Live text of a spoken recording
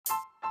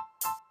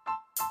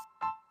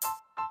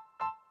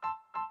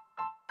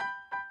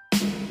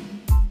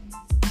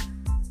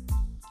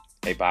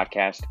Hey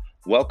podcast,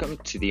 welcome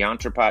to the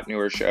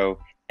Entrepreneur Show,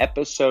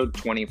 episode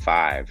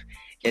 25.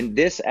 In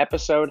this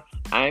episode,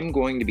 I'm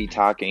going to be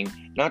talking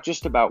not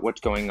just about what's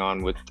going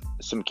on with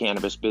some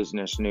cannabis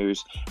business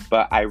news,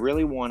 but I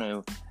really want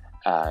to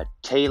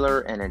tailor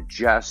and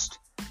adjust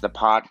the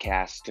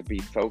podcast to be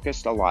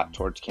focused a lot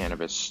towards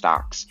cannabis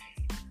stocks,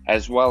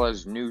 as well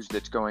as news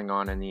that's going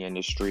on in the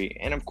industry.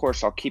 And of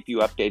course, I'll keep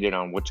you updated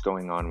on what's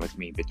going on with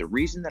me. But the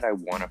reason that I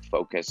want to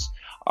focus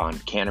on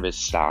cannabis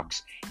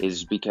stocks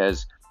is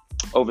because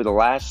over the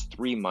last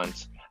 3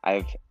 months,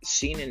 I've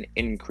seen an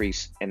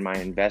increase in my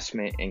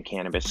investment in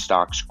cannabis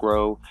stocks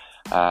grow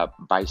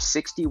by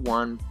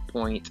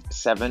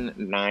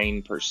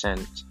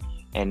 61.79%.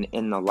 And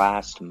in the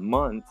last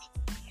month,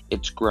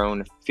 it's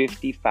grown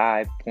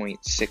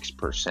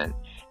 55.6%.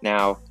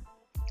 Now,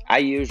 I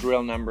use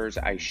real numbers.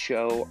 I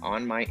show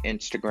on my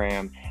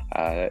Instagram,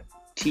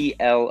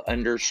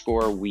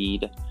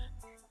 TL_weed.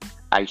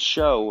 I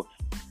show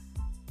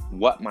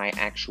what my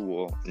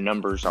actual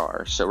numbers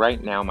are. So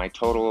right now, my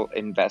total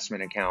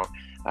investment account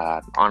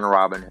on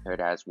Robinhood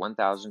has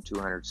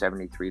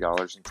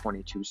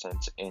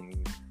 $1,273.22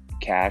 in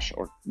cash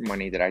or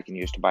money that I can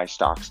use to buy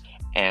stocks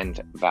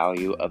and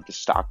value of the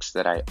stocks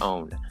that I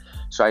own.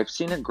 So I've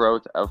seen a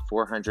growth of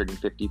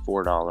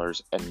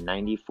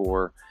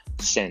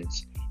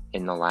 $454.94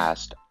 in the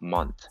last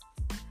month.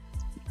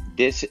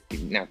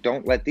 Now,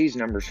 don't let these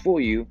numbers fool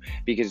you,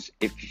 because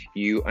if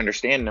you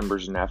understand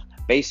numbers enough,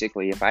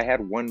 basically, if I had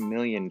 $1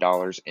 million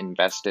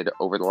invested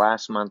over the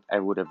last month, I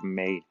would have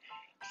made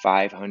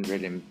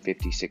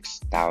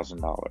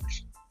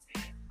 $556,000.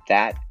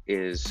 That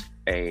is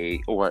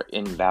or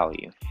in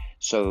value.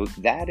 So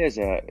that is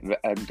a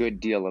good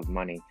deal of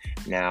money.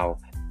 Now,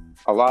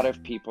 a lot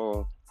of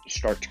people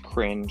start to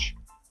cringe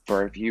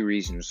for a few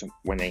reasons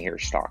when they hear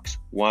stocks.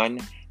 One,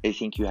 they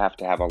think you have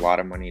to have a lot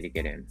of money to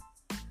get in.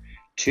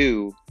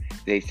 Two,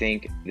 they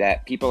think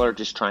that people are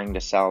just trying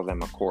to sell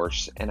them a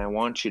course. And I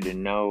want you to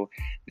know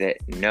that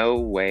no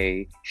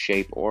way,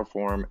 shape, or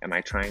form am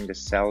I trying to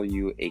sell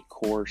you a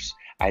course.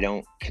 I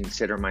don't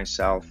consider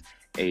myself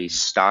a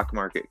stock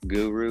market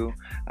guru.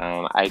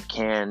 I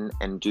can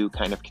and do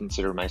kind of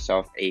consider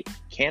myself a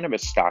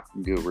cannabis stock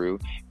guru,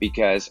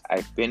 because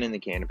I've been in the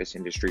cannabis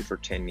industry for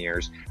 10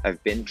 years.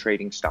 I've been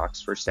trading stocks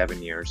for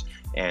 7 years,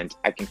 and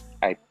I can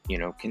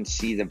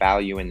see the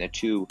value in the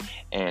two,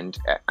 and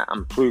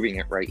I'm proving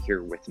it right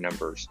here with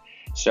numbers.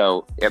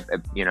 So,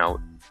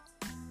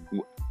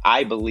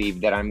 I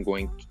believe that I'm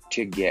going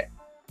to get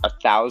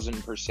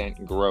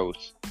 1,000%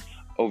 growth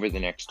over the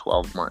next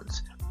 12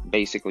 months.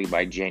 Basically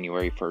by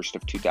January 1st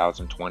of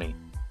 2020.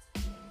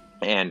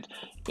 And,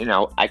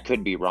 I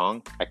could be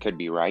wrong, I could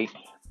be right,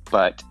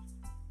 but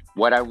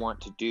what I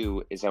want to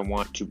do is I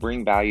want to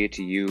bring value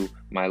to you,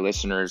 my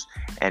listeners,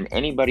 and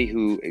anybody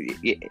who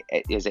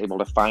is able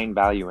to find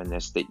value in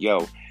this, that,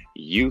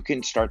 you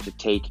can start to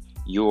take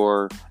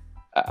your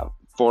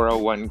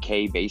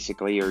 401k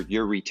basically, or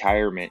your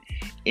retirement,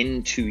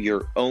 into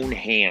your own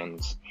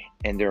hands.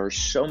 And there are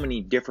so many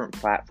different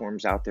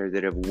platforms out there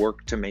that have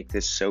worked to make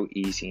this so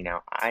easy.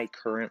 Now, I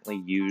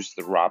currently use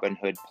the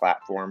Robinhood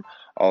platform,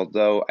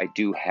 although I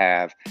do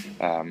have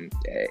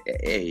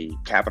a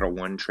Capital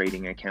One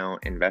trading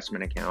account,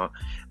 investment account,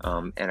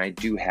 and I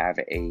do have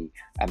a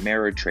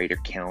Ameritrade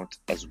account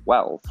as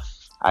well.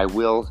 I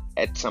will,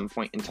 at some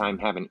point in time,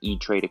 have an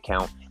E-Trade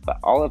account, but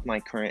all of my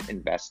current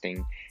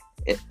investing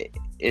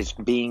is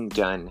being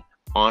done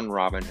on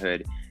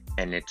Robinhood,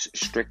 and it's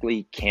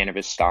strictly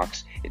cannabis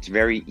stocks. It's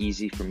very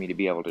easy for me to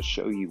be able to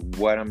show you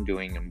what I'm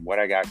doing and what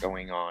I got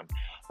going on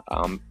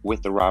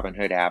with the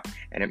Robinhood app,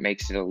 and it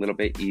makes it a little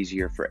bit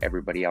easier for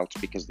everybody else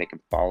because they can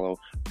follow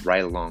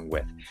right along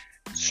with.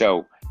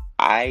 So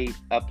I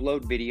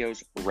upload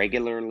videos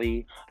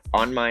regularly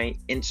on my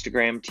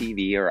Instagram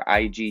TV or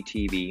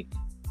IGTV,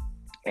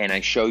 and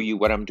I show you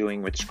what I'm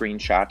doing with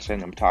screenshots,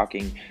 and I'm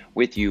talking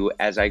with you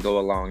as I go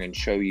along and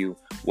show you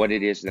what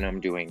it is that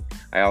I'm doing.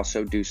 I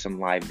also do some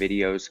live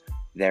videos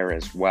there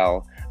as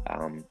well.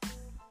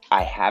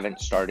 I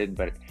haven't started,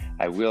 but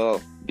I will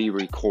be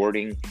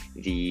recording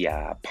the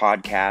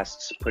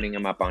podcasts, putting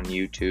them up on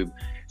YouTube,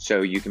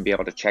 so you can be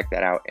able to check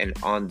that out. And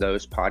on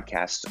those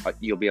podcasts,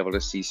 you'll be able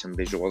to see some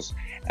visuals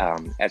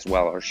as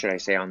well, or should I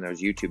say on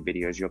those YouTube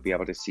videos, you'll be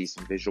able to see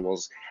some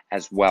visuals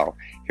as well.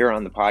 Here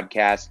on the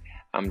podcast,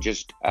 I'm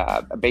just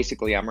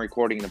basically I'm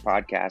recording the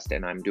podcast,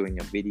 and I'm doing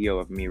a video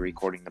of me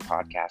recording the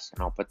podcast,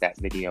 and I'll put that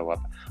video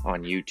up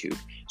on YouTube.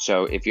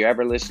 So if you're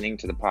ever listening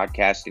to the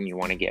podcast and you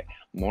want to get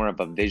more of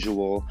a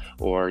visual,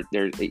 or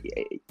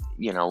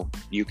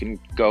you can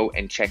go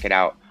and check it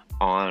out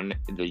on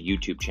the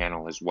YouTube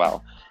channel as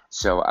well.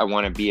 So I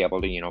want to be able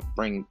to,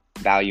 bring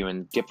value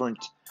in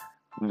different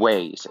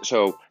ways.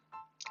 So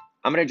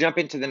I'm going to jump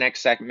into the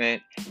next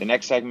segment. The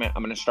next segment,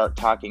 I'm going to start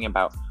talking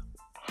about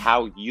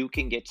how you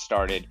can get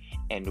started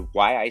and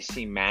why I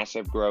see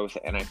massive growth,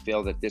 and I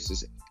feel that this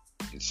is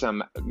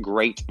some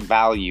great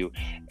value,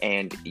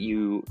 and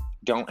you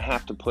don't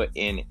have to put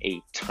in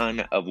a ton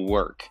of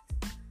work.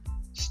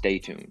 Stay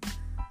tuned.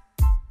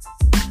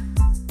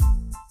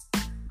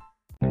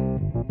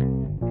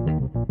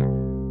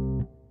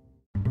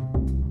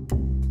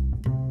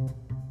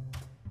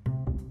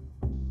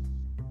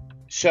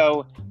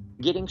 So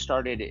getting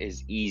started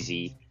is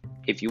easy.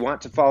 If you want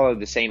to follow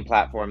the same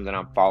platform that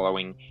I'm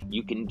following,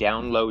 you can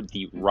download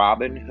the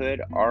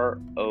Robinhood,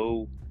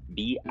 Robinhood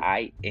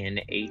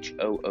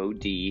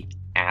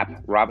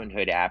app,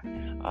 Robinhood app,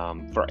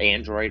 for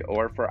Android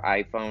or for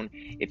iPhone.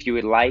 If you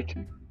would like,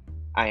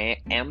 I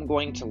am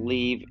going to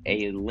leave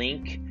a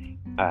link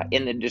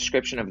in the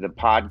description of the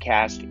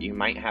podcast. You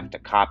might have to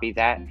copy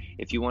that.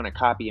 If you want to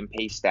copy and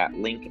paste that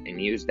link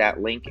and use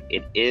that link,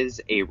 it is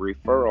a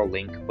referral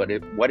link, but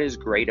what is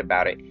great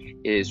about it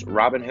is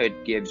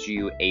Robinhood gives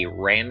you a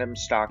random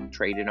stock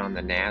traded on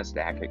the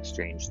NASDAQ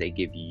exchange. They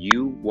give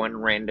you one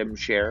random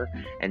share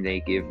and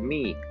they give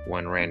me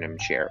one random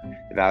share.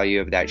 The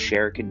value of that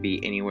share could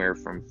be anywhere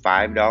from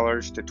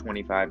 $5 to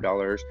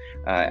 $25.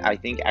 I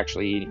think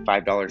actually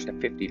 $5 to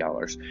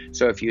 $50.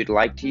 So if you'd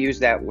like to use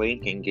that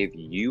link and give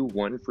you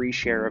one free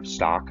share of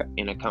stock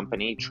in a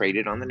company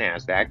traded on the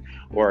NASDAQ,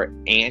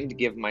 and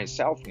give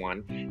myself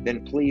one,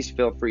 then please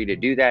feel free to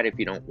do that. If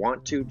you don't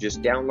want to,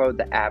 just download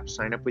the app,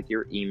 sign up with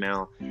your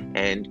email,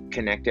 and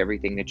connect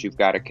everything that you've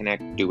got to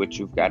connect, do what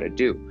you've got to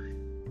do.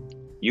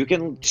 You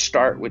can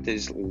start with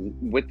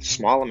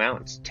small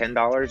amounts.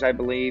 $10, I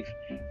believe,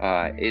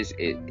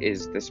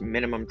 is this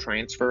minimum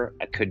transfer.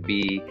 It could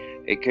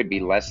be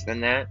less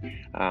than that,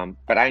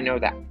 but I know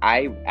that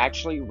I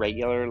actually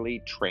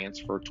regularly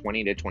transfer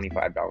 $20 to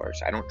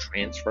 $25. I don't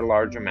transfer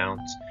large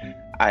amounts.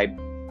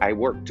 I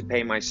work to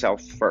pay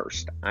myself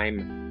first.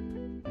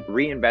 I'm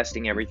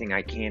reinvesting everything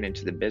I can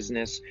into the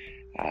business,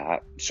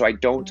 so I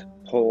don't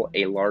pull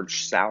a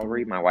large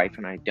salary. My wife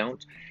and I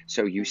don't.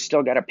 So you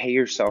still got to pay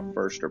yourself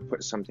first or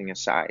put something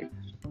aside.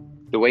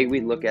 The way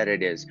we look at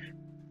it is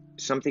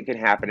something could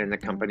happen and the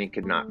company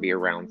could not be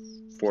around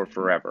for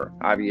forever.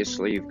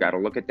 Obviously, you've got to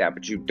look at that,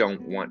 but you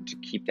don't want to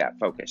keep that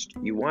focused.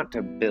 You want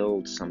to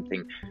build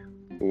something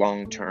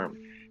long term.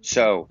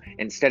 So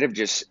instead of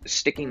just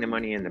sticking the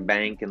money in the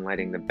bank and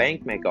letting the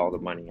bank make all the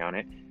money on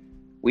it,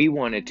 we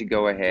wanted to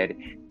go ahead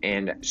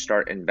and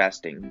start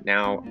investing.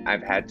 Now,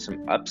 I've had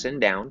some ups and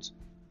downs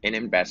in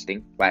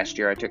investing. Last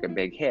year, I took a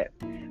big hit.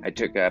 I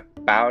took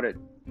about a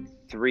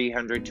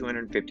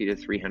 $250 to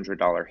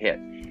 $300 hit,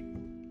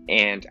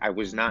 and I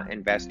was not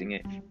investing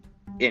it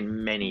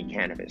in many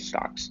cannabis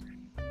stocks.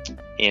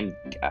 In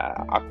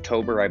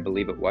October, I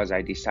believe it was,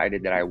 I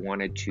decided that I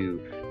wanted to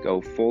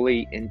go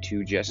fully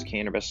into just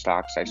cannabis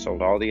stocks. I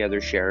sold all the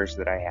other shares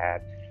that I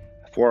had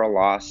for a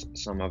loss,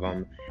 some of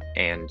them,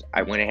 and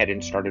I went ahead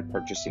and started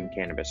purchasing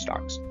cannabis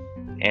stocks.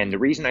 And the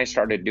reason I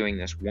started doing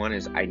this, one,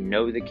 is I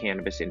know the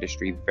cannabis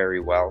industry very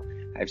well.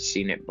 I've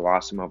seen it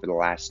blossom over the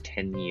last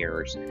 10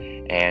 years.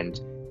 And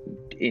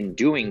in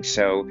doing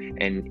so,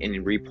 and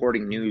in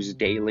reporting news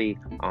daily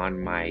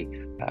on my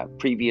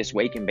previous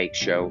Wake and Bake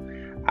show,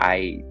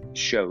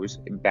 shows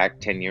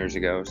back 7 years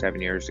ago,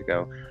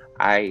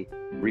 I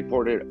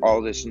reported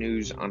all this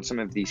news on some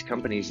of these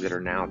companies that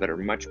are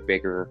much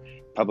bigger,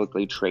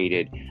 publicly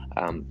traded,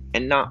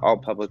 and not all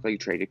publicly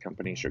traded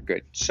companies are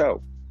good.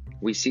 So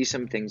we see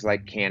some things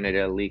like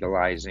Canada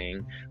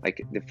legalizing,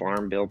 like the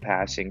Farm Bill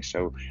passing,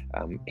 so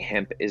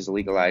hemp is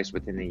legalized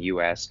within the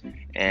U.S.,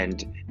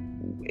 and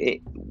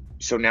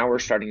so now we're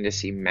starting to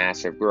see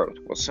massive growth.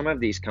 Well, some of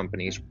these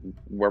companies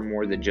were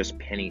more than just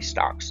penny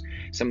stocks.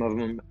 Some of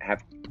them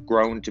have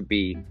grown to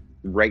be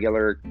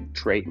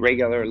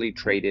regularly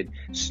traded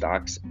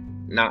stocks,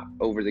 not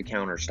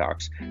over-the-counter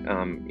stocks,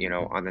 on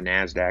the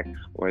NASDAQ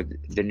or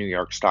the New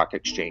York Stock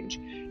Exchange.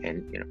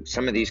 And,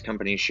 some of these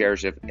companies'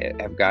 shares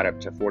have got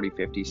up to 40,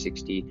 50,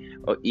 60,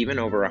 even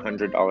over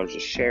 $100 a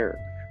share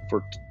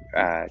for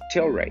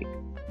Tilray.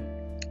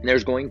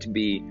 There's going to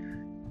be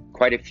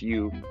quite a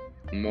few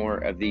more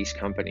of these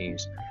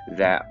companies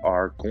that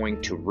are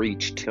going to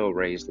reach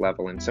Tilray's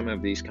level, and some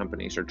of these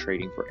companies are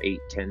trading for $8,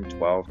 $10,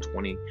 $12,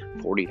 $20,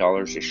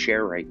 $40 a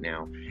share right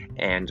now,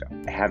 and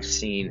have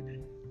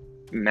seen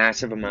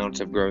massive amounts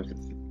of growth,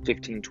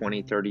 15,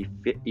 20, 30,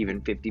 even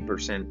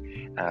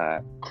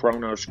 50%.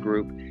 Cronos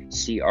Group,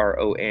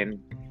 CRON,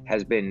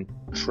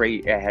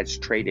 has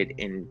traded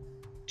in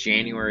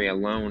January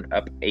alone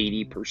up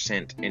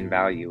 80% in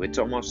value. It's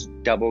almost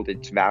doubled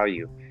its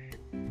value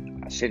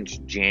since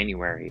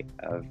January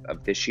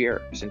of this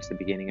year, since the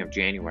beginning of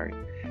January.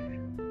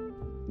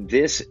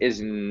 This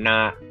is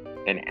not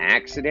an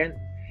accident.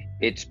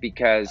 It's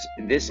because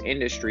this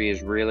industry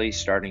is really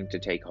starting to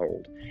take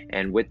hold.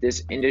 And with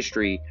this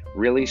industry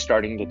really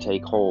starting to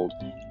take hold,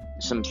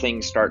 some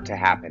things start to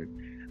happen.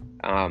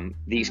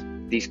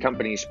 These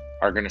companies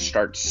are going to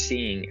start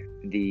seeing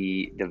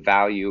the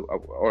value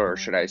of, or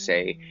should I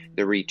say,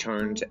 the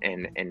returns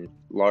and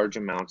large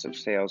amounts of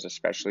sales,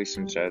 especially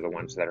since they're the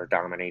ones that are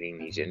dominating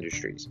these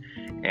industries.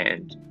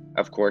 And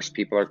of course,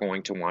 people are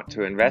going to want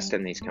to invest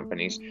in these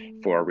companies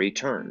for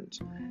returns.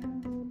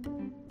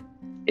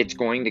 It's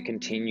going to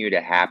continue to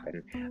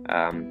happen.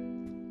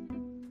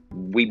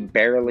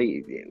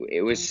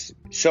 It was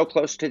so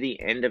close to the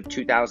end of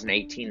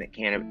 2018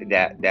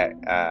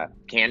 that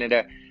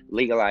Canada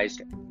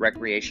legalized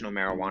recreational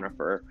marijuana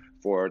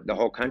for the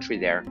whole country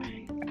there.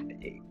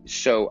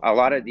 So a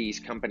lot of these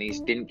companies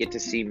didn't get to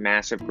see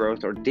massive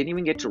growth or didn't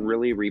even get to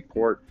really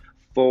report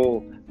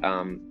full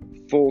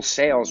full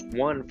sales.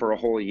 One, for a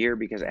whole year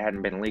because it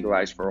hadn't been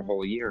legalized for a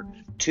whole year.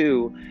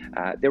 Two,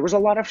 there was a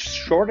lot of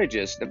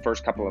shortages the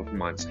first couple of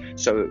months,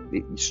 so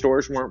the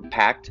stores weren't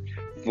packed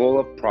full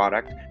of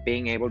product,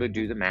 being able to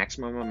do the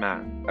maximum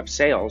amount of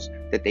sales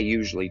that they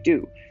usually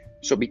do.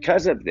 So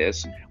because of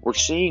this, we're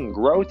seeing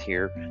growth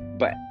here,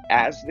 but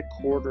as the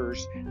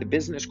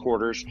business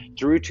quarters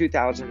through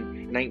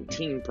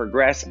 2019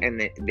 progress and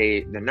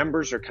the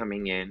numbers are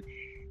coming in,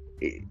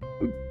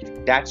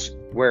 that's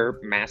where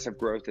massive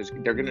growth is.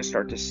 They're going to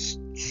start to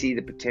see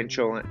the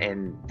potential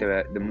and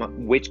the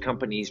which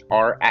companies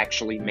are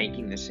actually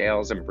making the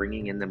sales and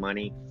bringing in the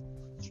money,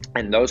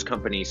 and those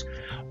companies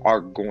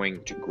are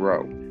going to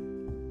grow.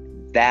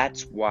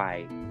 That's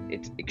why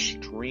it's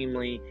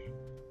extremely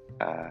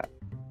uh,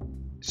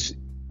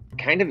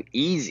 kind of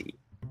easy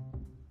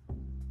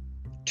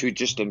to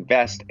just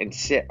invest and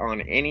sit on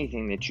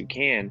anything that you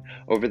can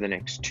over the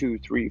next 2,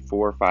 3,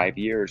 4, 5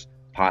 years,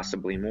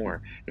 possibly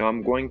more. Now,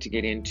 I'm going to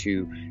get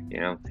into,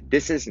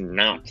 this is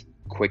not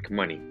quick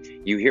money.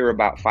 You hear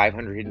about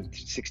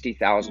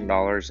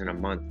 $560,000 in a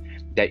month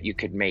that you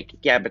could make.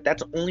 Yeah, but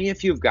that's only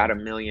if you've got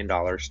 $1 million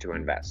to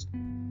invest.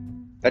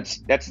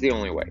 That's the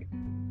only way.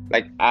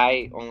 Like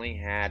I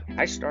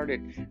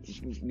started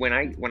when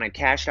I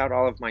cashed out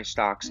all of my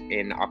stocks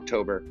in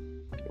October.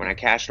 When I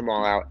cashed them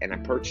all out and I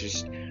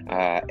purchased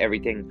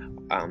everything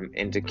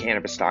into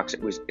cannabis stocks,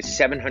 it was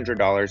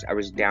 $700. I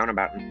was down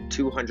about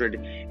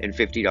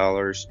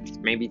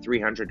 $250, maybe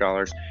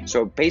 $300.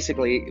 So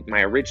basically,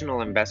 my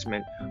original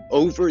investment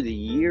over the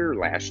year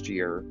last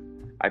year,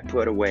 I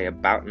put away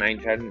about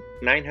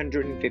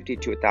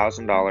 $950 to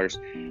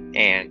 $1,000,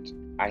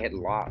 and I had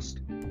lost,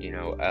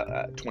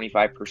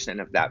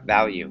 25% of that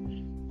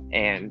value,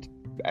 and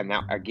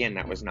that, again,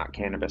 that was not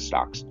cannabis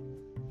stocks.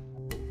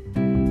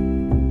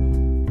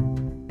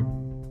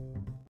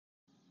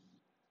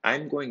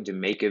 I'm going to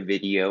make a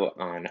video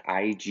on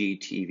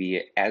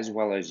IGTV as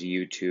well as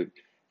YouTube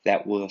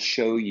that will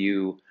show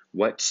you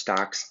what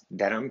stocks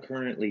that I'm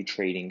currently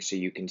trading so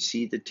you can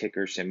see the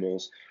ticker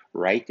symbols,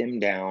 write them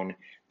down.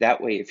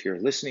 That way, if you're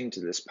listening to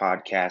this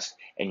podcast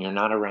and you're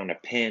not around a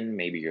pen,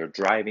 maybe you're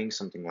driving,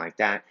 something like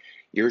that,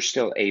 you're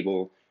still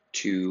able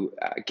to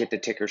get the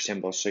ticker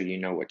symbol so you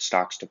know what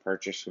stocks to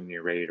purchase when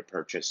you're ready to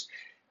purchase.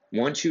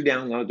 Once you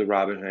download the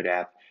Robinhood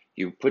app,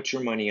 you put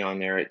your money on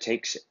there. It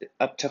takes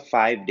up to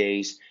 5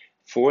 days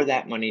for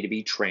that money to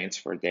be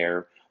transferred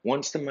there.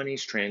 Once the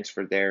money's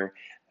transferred there,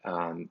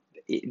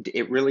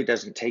 it really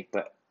doesn't take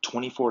but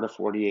 24 to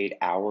 48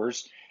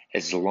 hours,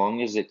 as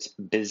long as it's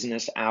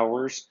business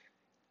hours,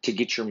 to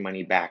get your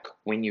money back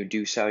when you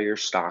do sell your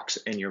stocks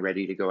and you're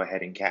ready to go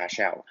ahead and cash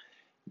out.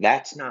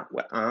 That's not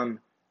what I'm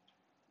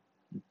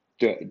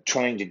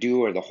trying to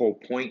do, or the whole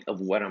point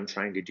of what I'm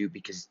trying to do,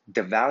 because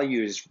the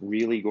value is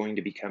really going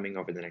to be coming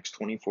over the next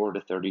 24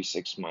 to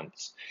 36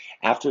 months.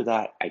 After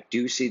that, I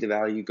do see the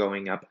value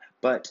going up,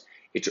 but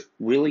it's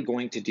really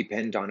going to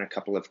depend on a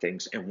couple of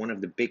things. And one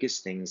of the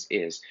biggest things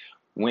is,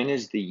 when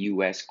is the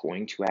US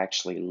going to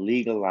actually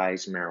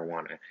legalize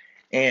marijuana?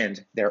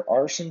 And there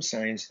are some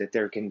signs that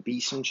there can be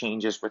some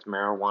changes with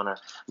marijuana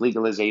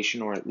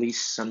legalization, or at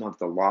least some of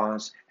the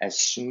laws, as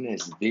soon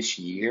as this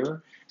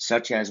year,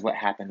 such as what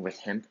happened with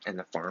hemp and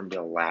the Farm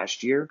Bill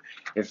last year.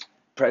 If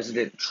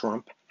President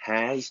Trump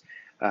has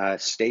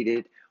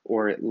stated,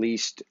 or at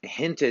least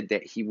hinted,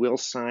 that he will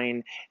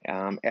sign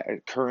a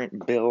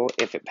current bill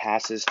if it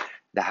passes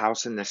the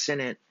House and the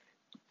Senate,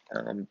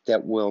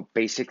 that will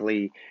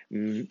basically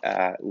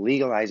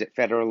legalize it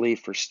federally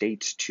for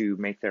states to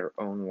make their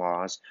own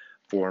laws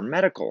for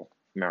medical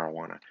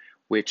marijuana,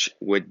 which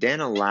would then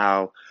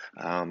allow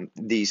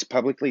these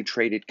publicly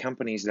traded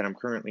companies that I'm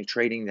currently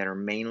trading, that are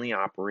mainly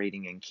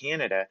operating in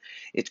Canada,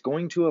 it's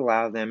going to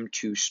allow them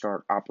to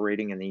start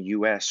operating in the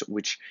US,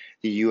 which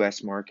the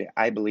US market,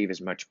 I believe, is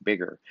much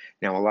bigger.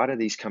 Now, a lot of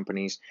these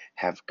companies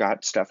have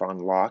got stuff on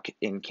lock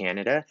in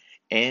Canada,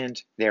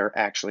 and they're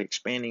actually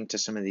expanding to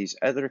some of these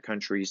other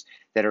countries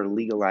that are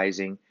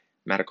legalizing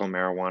medical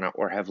marijuana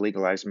or have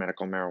legalized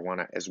medical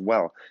marijuana as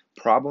well.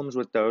 Problems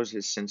with those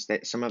is, since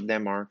some of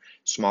them are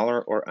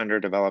smaller or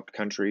underdeveloped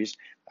countries,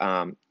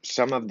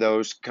 some of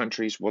those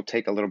countries will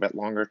take a little bit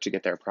longer to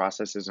get their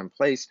processes in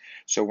place.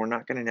 So we're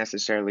not going to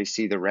necessarily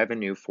see the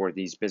revenue for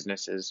these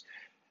businesses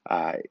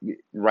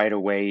right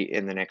away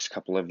in the next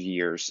couple of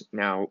years.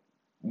 Now,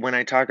 when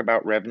I talk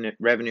about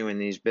revenue in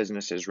these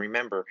businesses,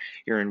 remember,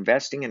 you're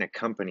investing in a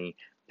company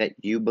that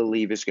you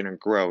believe is going to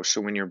grow. So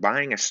when you're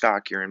buying a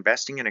stock, you're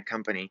investing in a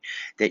company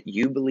that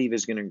you believe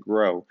is going to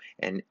grow,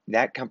 and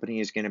that company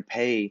is going to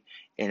pay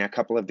in a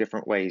couple of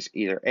different ways.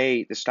 Either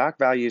A, the stock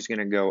value is going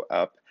to go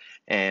up,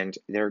 and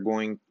you're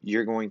going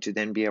to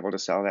then be able to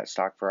sell that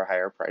stock for a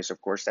higher price. Of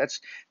course,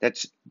 that's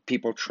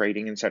people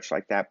trading and such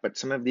like that. But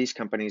some of these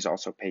companies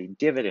also pay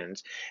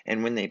dividends,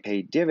 and when they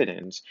pay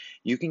dividends,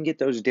 you can get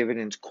those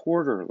dividends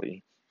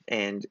quarterly,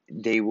 and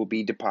they will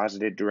be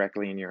deposited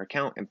directly in your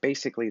account. And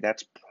basically,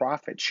 that's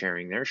profit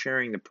sharing. They're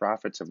sharing the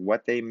profits of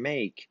what they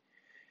make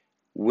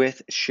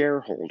with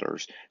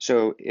shareholders.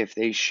 So if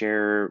they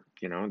share,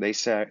 they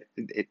say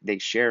they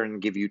share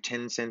and give you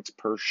 10 cents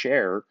per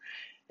share,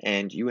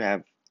 and you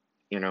have,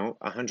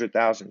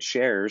 100,000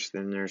 shares,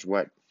 then there's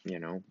what,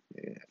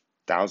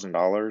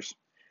 $1,000,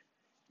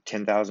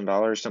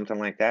 $10,000, something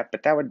like that.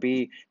 But that would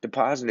be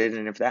deposited,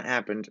 and if that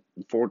happened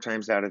 4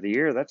 times out of the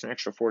year, that's an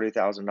extra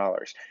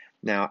 $40,000.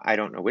 Now, I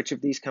don't know which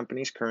of these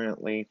companies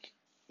currently,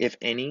 if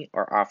any,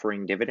 are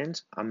offering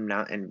dividends. I'm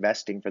not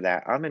investing for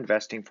that. I'm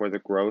investing for the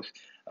growth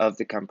of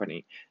the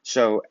company.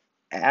 So,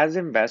 as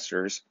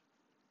investors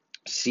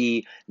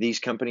see these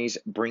companies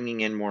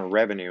bringing in more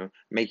revenue,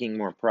 making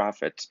more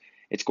profits,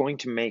 it's going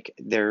to make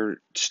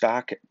their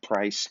stock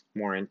price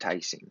more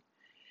enticing.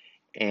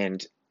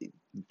 And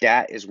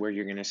that is where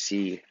you're going to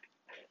see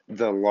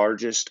the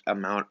largest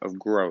amount of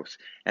growth.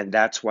 And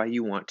that's why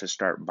you want to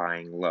start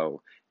buying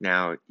low.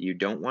 Now, you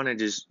don't want to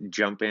just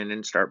jump in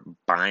and start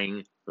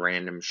buying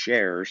random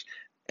shares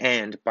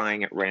and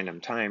buying at random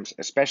times,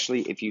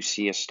 especially if you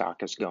see a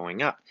stock is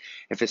going up.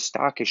 If a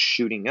stock is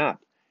shooting up,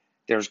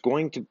 there's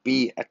going to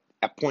be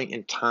a point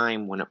in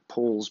time when it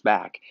pulls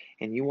back,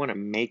 and you want to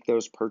make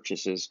those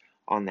purchases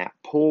on that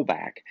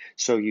pullback.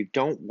 So you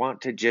don't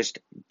want to just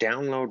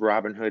download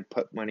Robinhood,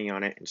 put money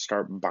on it, and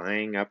start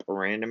buying up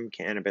random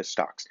cannabis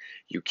stocks.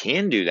 You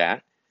can do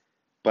that,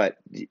 but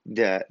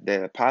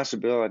the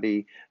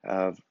possibility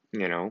of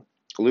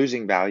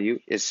losing value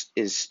is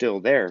still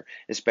there,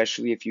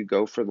 especially if you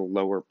go for the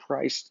lower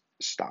priced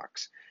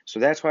stocks. So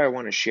that's why I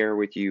want to share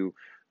with you,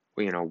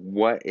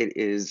 what it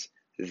is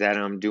that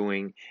I'm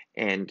doing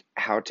and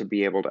how to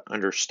be able to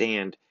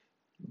understand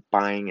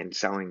buying and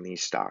selling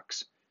these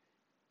stocks.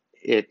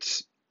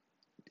 It's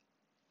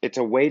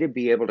a way to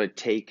be able to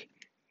take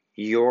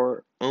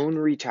your own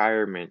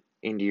retirement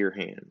into your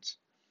hands.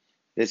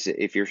 This,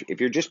 if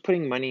you're just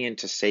putting money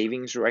into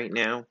savings right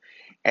now,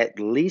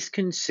 at least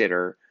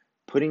consider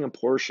putting a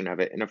portion of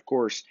it. And of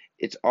course,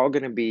 it's all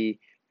going to be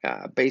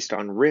based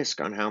on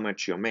risk on how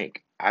much you'll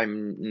make.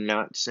 I'm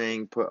not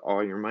saying put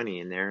all your money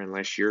in there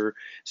unless you're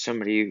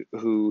somebody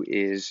who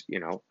is,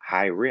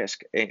 high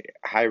risk,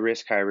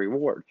 high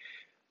reward.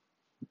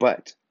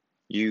 But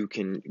you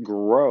can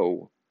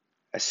grow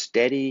a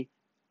steady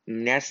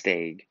nest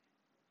egg,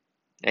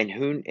 and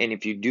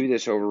if you do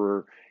this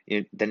over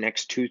the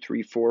next 2,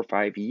 3, 4,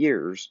 5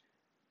 years,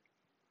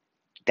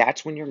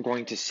 that's when you're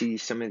going to see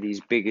some of these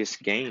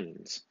biggest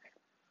gains.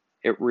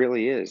 It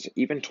really is.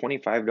 Even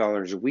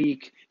 $25 a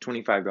week,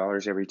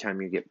 $25 every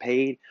time you get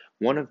paid.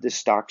 One of the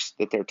stocks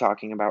that they're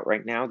talking about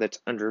right now that's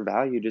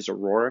undervalued is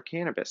Aurora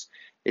Cannabis.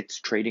 It's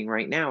trading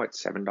right now at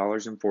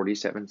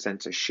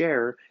 $7.47 a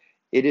share.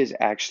 It is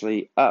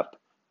actually up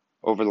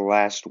over the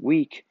last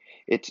week.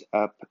 It's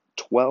up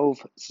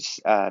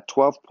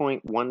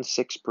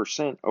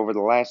 12.16%. Over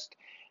the last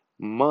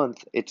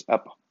month, it's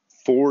up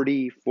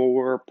 44%,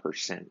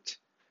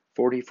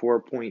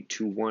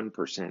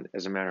 44.21%,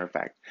 as a matter of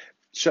fact.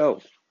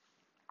 So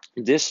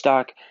this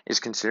stock is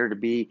considered to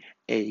be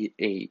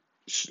a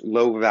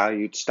low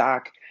valued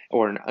stock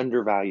or an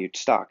undervalued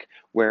stock,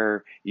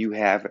 where you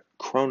have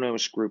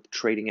Kronos Group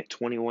trading at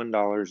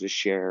 $21 a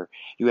share.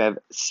 You have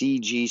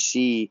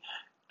CGC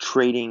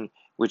trading,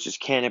 which is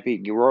Canopy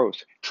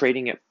Growth,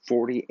 trading at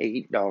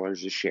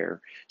 $48 a share.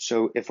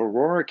 So if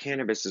Aurora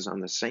Cannabis is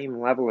on the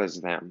same level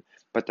as them,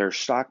 but their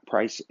stock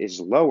price is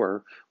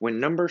lower, when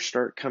numbers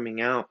start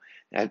coming out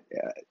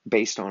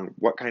based on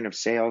what kind of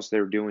sales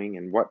they're doing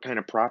and what kind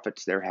of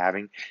profits they're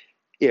having,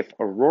 if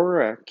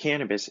Aurora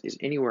Cannabis is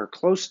anywhere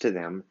close to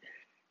them,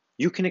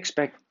 you can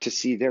expect to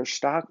see their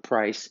stock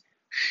price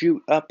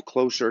shoot up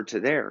closer to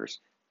theirs.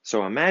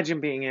 So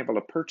imagine being able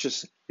to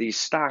purchase these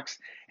stocks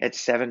at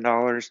 $7,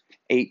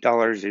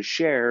 $8 a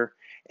share,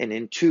 and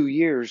in 2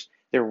 years,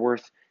 they're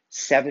worth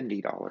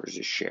 $70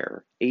 a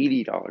share,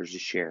 $80 a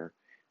share.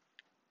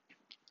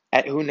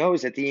 Who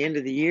knows, at the end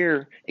of the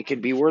year, it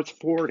could be worth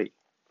 40.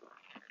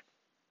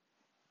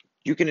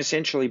 You can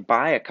essentially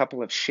buy a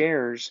couple of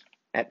shares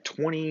at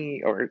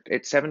 20 or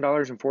at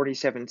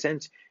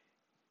 $7.47.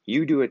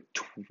 You do a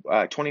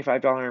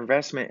 $25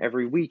 investment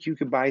every week, you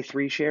could buy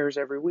 3 shares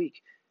every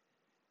week.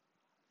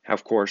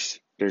 Of course,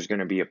 there's going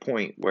to be a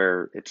point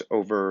where it's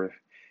over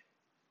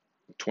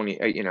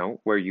 20,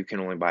 where you can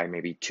only buy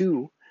maybe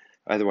 2.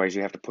 Otherwise,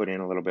 you have to put in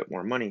a little bit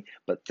more money.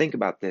 But think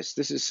about this.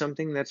 This is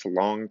something that's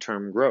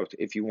long-term growth.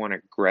 If you want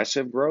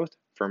aggressive growth,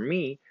 for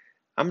me,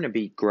 I'm going to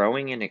be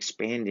growing and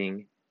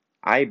expanding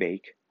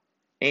iBake,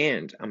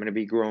 and I'm going to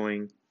be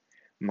growing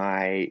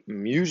my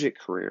music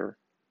career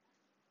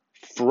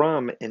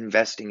from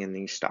investing in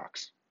these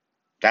stocks.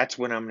 That's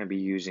what I'm going to be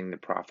using the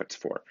profits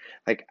for.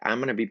 Like, I'm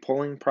going to be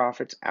pulling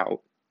profits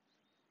out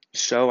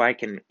so I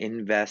can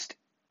invest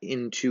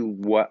into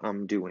what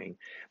I'm doing.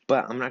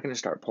 But I'm not going to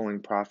start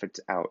pulling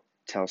profits out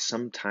till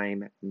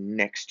sometime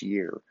next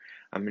year.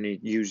 I'm going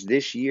to use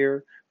this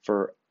year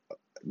for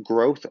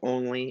growth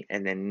only,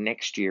 and then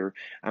next year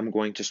I'm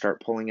going to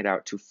start pulling it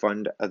out to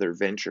fund other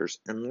ventures,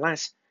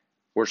 unless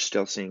we're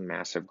still seeing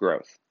massive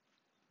growth.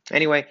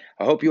 Anyway,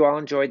 I hope you all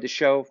enjoyed the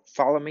show.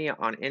 Follow me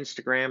on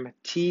Instagram,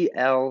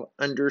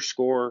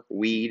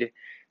 TL_weed.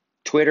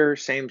 Twitter,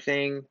 same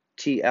thing,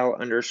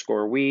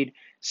 TL_weed,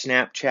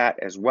 Snapchat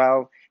as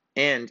well.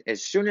 And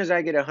as soon as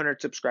I get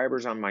 100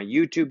 subscribers on my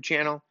YouTube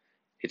channel,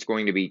 it's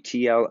going to be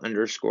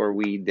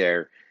TL_weed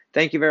there.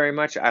 Thank you very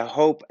much. I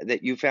hope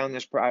that you found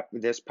this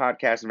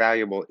podcast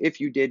valuable. If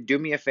you did, do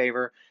me a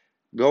favor,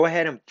 go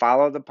ahead and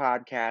follow the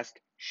podcast,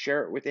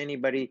 share it with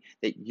anybody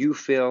that you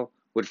feel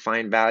would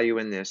find value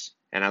in this,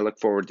 and I look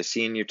forward to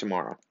seeing you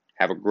tomorrow.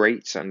 Have a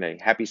great Sunday.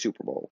 Happy Super Bowl.